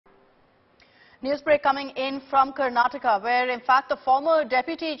News break coming in from Karnataka, where in fact the former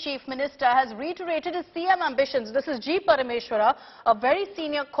Deputy Chief Minister has reiterated his CM ambitions. This is G. Parameshwara, a very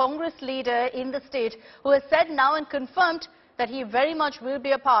senior Congress leader in the state, who has said now and confirmed that he very much will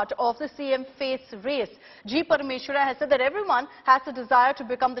be a part of the CM face race. G. Parameshwara has said that everyone has a desire to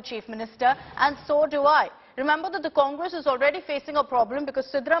become the Chief Minister, and so do I. Remember that the Congress is already facing a problem because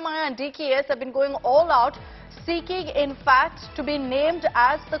Siddaramaiah and DKS have been going all out, seeking in fact to be named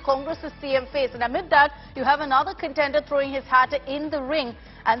as the Congress's CM face. And amid that, you have another contender throwing his hat in the ring,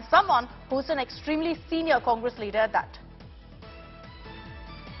 and someone who's an extremely senior Congress leader at that.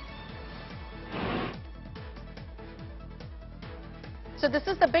 So this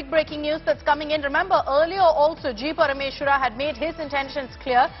is the big breaking news that's coming in. Remember, earlier also G. Parameshwara had made his intentions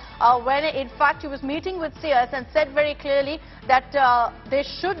clear when in fact he was meeting with CS and said very clearly that there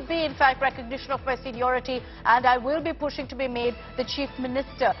should be in fact recognition of my seniority, and I will be pushing to be made the Chief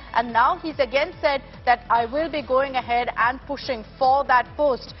Minister. And now he's again said that I will be going ahead and pushing for that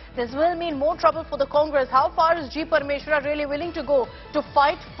post. This will mean more trouble for the Congress. How far is G. Parameshwara really willing to go to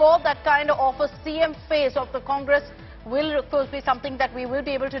fight for that kind of a CM face of the Congress? Will of course be something that we will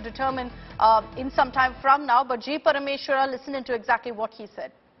be able to determine in some time from now. But G. Parameshwara, listen into exactly what he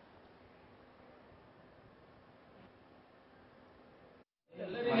said.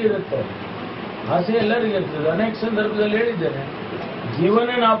 Given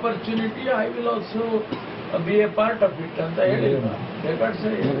an opportunity, I will also be a part of it.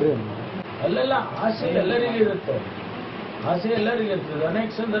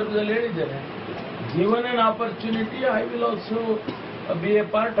 Given an opportunity, I will also be a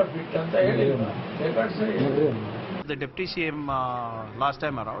part of it. The Deputy CM last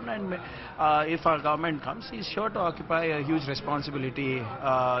time around, and if our government comes, he is sure to occupy a huge responsibility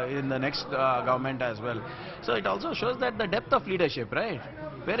in the next government as well. So it also shows that the depth of leadership, right?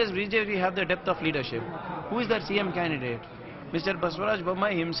 Whereas BJP have the depth of leadership. Who is their CM candidate? Mr. Basavaraj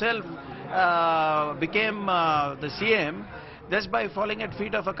Bommai himself became the CM just by falling at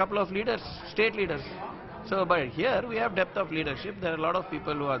feet of a couple of leaders, state leaders. So, but here we have depth of leadership. There are a lot of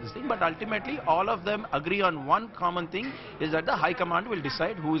people who are this thing, but ultimately all of them agree on one common thing, is that the High Command will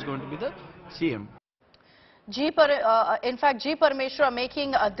decide who is going to be the CM. In fact, G. Parameshwara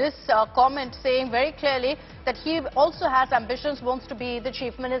making this comment, saying very clearly that he also has ambitions, wants to be the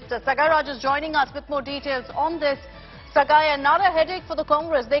Chief Minister. Sagai Raj is joining us with more details on this. Sagai, another headache for the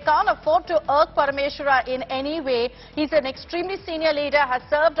Congress. They can't afford to irk Parameshwara in any way. He's an extremely senior leader, has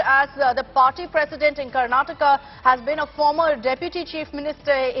served as the party president in Karnataka, has been a former deputy chief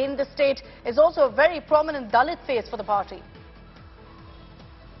minister in the state, is also a very prominent Dalit face for the party.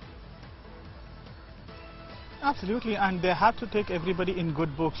 Absolutely, and they have to take everybody in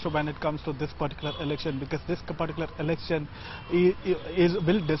good books when it comes to this particular election, because this particular election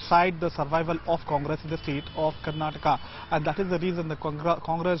will decide the survival of Congress in the state of Karnataka, and that is the reason the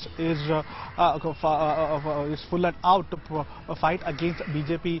Congress is full and out to fight against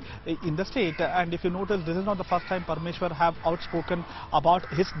BJP in the state. And if you notice, this is not the first time Parameshwar have outspoken about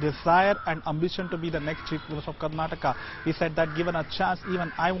his desire and ambition to be the next Chief Minister of Karnataka. He said that given a chance,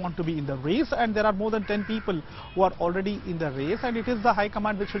 even I want to be in the race, and there are more than 10 people who are already in the race, and it is the High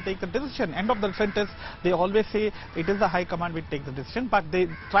Command which will take the decision. End of the sentence, they always say it is the High Command which take the decision, but they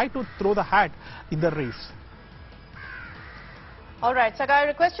try to throw the hat in the race. All right, Sagai, I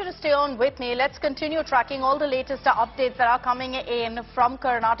request you to stay on with me. Let's continue tracking all the latest updates that are coming in from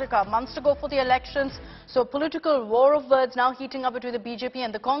Karnataka. Months to go for the elections, so political war of words now heating up between the BJP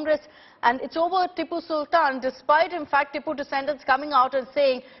and the Congress. And it's over Tipu Sultan, despite in fact Tipu descendants coming out and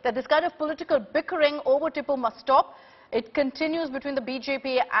saying that this kind of political bickering over Tipu must stop. It continues between the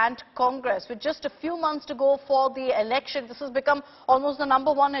BJP and Congress. With just a few months to go for the election, this has become almost the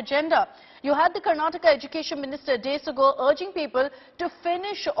 #1 agenda. You had the Karnataka Education Minister days ago urging people to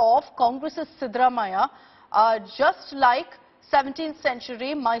finish off Congress's Siddaramaiah, just like 17th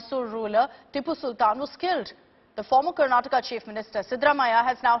century Mysore ruler Tipu Sultan was killed. The former Karnataka Chief Minister Siddaramaiah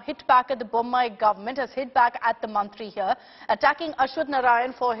has now hit back at the Bommai government, has hit back at the Mantri here, attacking Ashwath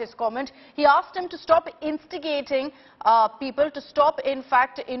Narayan for his comment. He asked him to stop instigating people, to stop in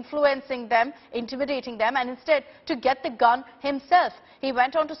fact influencing them, intimidating them, and instead to get the gun himself. He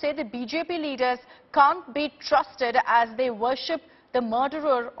went on to say that BJP leaders can't be trusted as they worship the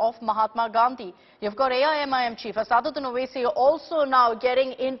murderer of Mahatma Gandhi. You've got AIMIM chief Asaduddin Owaisi also now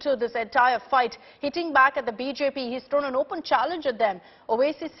getting into this entire fight, hitting back at the BJP. He's thrown an open challenge at them.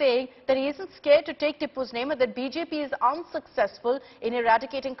 Owaisi saying that he isn't scared to take Tipu's name and that BJP is unsuccessful in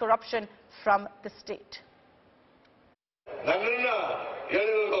eradicating corruption from the state.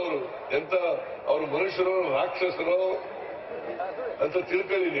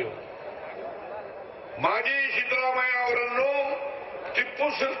 ಮಾಜಿ ಸಿದ್ದರಾಮಯ್ಯ ಅವರನ್ನು ಟಿಪ್ಪು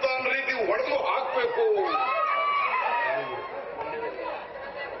ಸುಲ್ತಾನ್ ರೀತಿ ಹೊಡೆದು ಹಾಕಬೇಕು.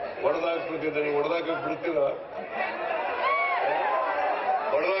 ಹೊಡೆದಾಕ್ಬಿಡ್ತಿದ್ದ ನೀವು ಹೊಡೆದಾಕಕ್ಕೆ ಬಿಡ್ತೀರಾ?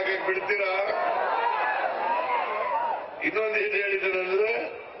 ಹೊಡೆದಾಕಕ್ಕೆ ಬಿಡ್ತೀರಾ? ಇನ್ನೊಂದು ಏನು ಹೇಳಿದ್ದೇನೆಂದ್ರೆ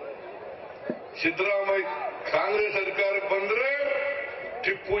ಸಿದ್ದರಾಮಯ್ಯ ಕಾಂಗ್ರೆಸ್ ಸರ್ಕಾರಕ್ಕೆ ಬಂದ್ರೆ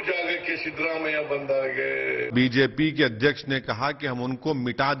टिप्पू जागे के सिद्धरामैया बंदागे। बीजेपी के अध्यक्ष ने कहा कि हम उनको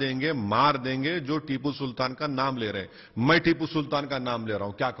मिटा देंगे, मार देंगे जो टीपू सुल्तान का नाम ले रहे हैं। मैं टीपू सुल्तान का नाम ले रहा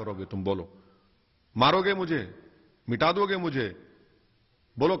हूं, क्या करोगे तुम? बोलो, मारोगे मुझे? मिटा दोगे मुझे?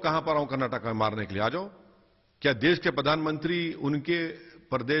 बोलो कहां पर आऊं कर्नाटक में मारने के लिए? आ जाओ। क्या देश के प्रधानमंत्री उनके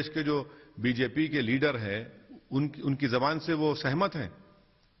प्रदेश के जो बीजेपी के लीडर हैं उनकी जबान से वो सहमत हैं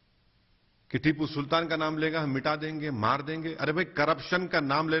कि टीपू सुल्तान का नाम लेगा हम मिटा देंगे, मार देंगे? अरे भाई, करप्शन का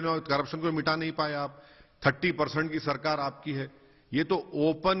नाम लेने और करप्शन को मिटा नहीं पाए आप। 30% की सरकार आपकी है। ये तो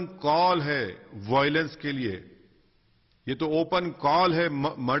ओपन कॉल है वायलेंस के लिए, ये तो ओपन कॉल है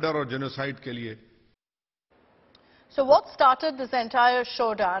मर्डर और जेनोसाइड के लिए। So what started this entire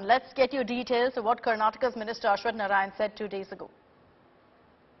showdown? Let's get you details of what Karnataka's Minister Siddaramaiah said 2 days ago.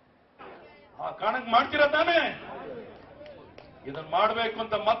 ಕಾಣಕ್ ಮಾಡ್ತೀರಾ ತಾನೇ? ಇದನ್ನ ಮಾಡಬೇಕು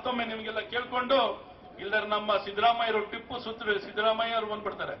ಅಂತ ಮತ್ತೊಮ್ಮೆ ನಿಮಗೆಲ್ಲ ಕೇಳ್ಕೊಂಡು, ಇಲ್ಲದ್ರೆ ನಮ್ಮ ಸಿದ್ದರಾಮಯ್ಯರು ಟಿಪ್ಪು ಸುತ್ತರೆ ಸಿದ್ದರಾಮಯ್ಯ ಅವರು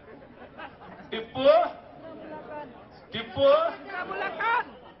ಬಂದ್ಬಿಡ್ತಾರೆ. ಟಿಪ್ಪು ಟಿಪ್ಪು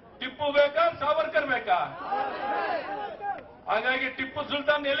ಟಿಪ್ಪು ಬೇಕಾ ಸಾವರ್ಕರ್ ಬೇಕಾ? ಹಾಗಾಗಿ ಟಿಪ್ಪು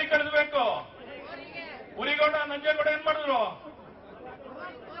ಸುಲ್ತಾನ್ ಎಲ್ಲಿ ಕಳಿಸ್ಬೇಕು? ಉರಿಗೌಡ ನಂಜೇಗೌಡ ಏನ್ ಮಾಡಿದ್ರು?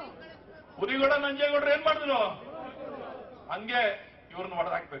 ಉರಿಗೌಡ ನಂಜೇಗೌಡರು ಏನ್ ಮಾಡಿದ್ರು? ಹಂಗೆ ಇವ್ರನ್ನ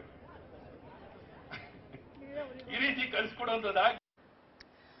ಹೊಡೆದಾಕ್ಬೇಕು.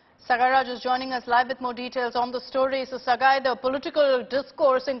 Sagai Raj is joining us live with more details on the story. So Sagai, the political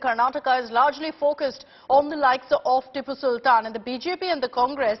discourse in Karnataka is largely focused on the likes of Tipu Sultan, and the BJP and the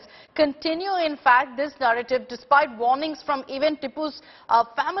Congress continue in fact this narrative despite warnings from even Tipu's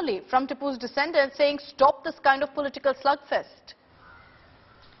family, from Tipu's descendants, saying stop this kind of political slugfest.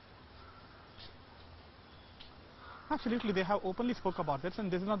 Absolutely, they have openly spoke about this, and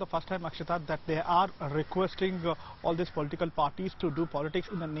this is not the first time, Akshita, that they are requesting all these political parties to do politics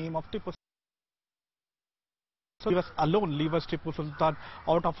in the name of Tipu. So leave us alone, leave us Tipu Sultan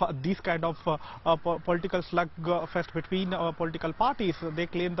out of these kind of political slugfest between political parties. They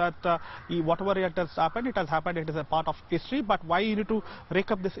claim that whatever it has happened, it is a part of history. But why you need to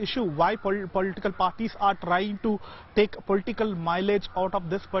rake up this issue? Why political parties are trying to take political mileage out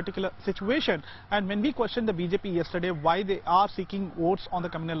of this particular situation? And when we questioned the BJP yesterday why they are seeking votes on the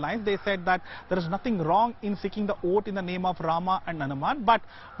communal lines, they said that there is nothing wrong in seeking the vote in the name of Rama and Hanuman. But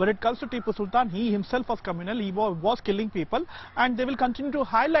when it comes to Tipu Sultan, he himself was communal. He was killing people, and they will continue to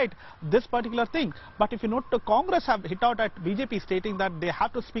highlight this particular thing. But if you note, the Congress have hit out at BJP, stating that they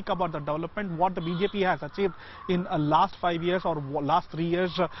have to speak about the development, what the BJP has achieved in last 5 years or last 3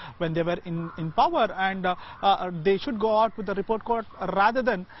 years when they were in power, and they should go out with the report card rather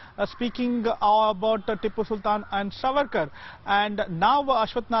than speaking about Tipu Sultan and Savarkar. And now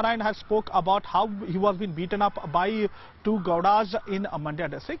Ashwath Narayan has spoke about how he was being beaten up by two Gaudas in Mandya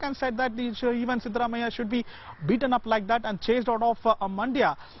district, and said that even Siddaramaiah should be beaten up like that and chased out of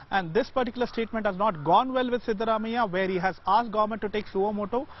Mandya. And this particular statement has not gone well with Siddaramaiah, where he has asked government to take suo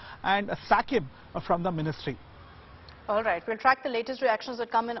moto and sack him from the ministry. All right, we'll track the latest reactions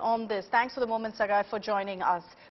that come in on this. Thanks for the moment, Sagai, for joining us.